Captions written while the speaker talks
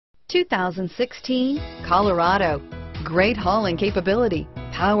2016 Colorado. Great hauling capability,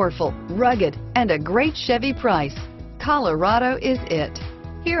 powerful, rugged, and a great Chevy price. Colorado is it.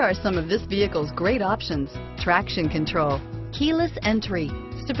 Here are some of this vehicle's great options: traction control, keyless entry,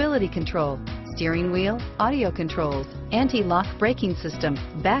 stability control, steering wheel audio controls, anti-lock braking system,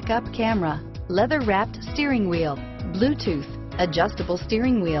 backup camera, leather-wrapped steering wheel, Bluetooth, adjustable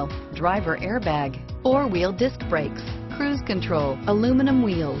steering wheel, driver airbag, four-wheel disc brakes, cruise control, aluminum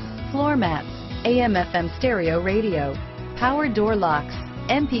wheels, floor mats, AM/FM stereo radio, power door locks,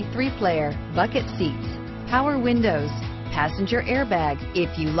 MP3 player, bucket seats, power windows, passenger airbag.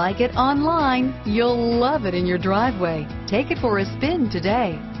 If you like it online, you'll love it in your driveway. Take it for a spin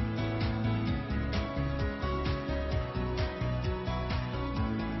today.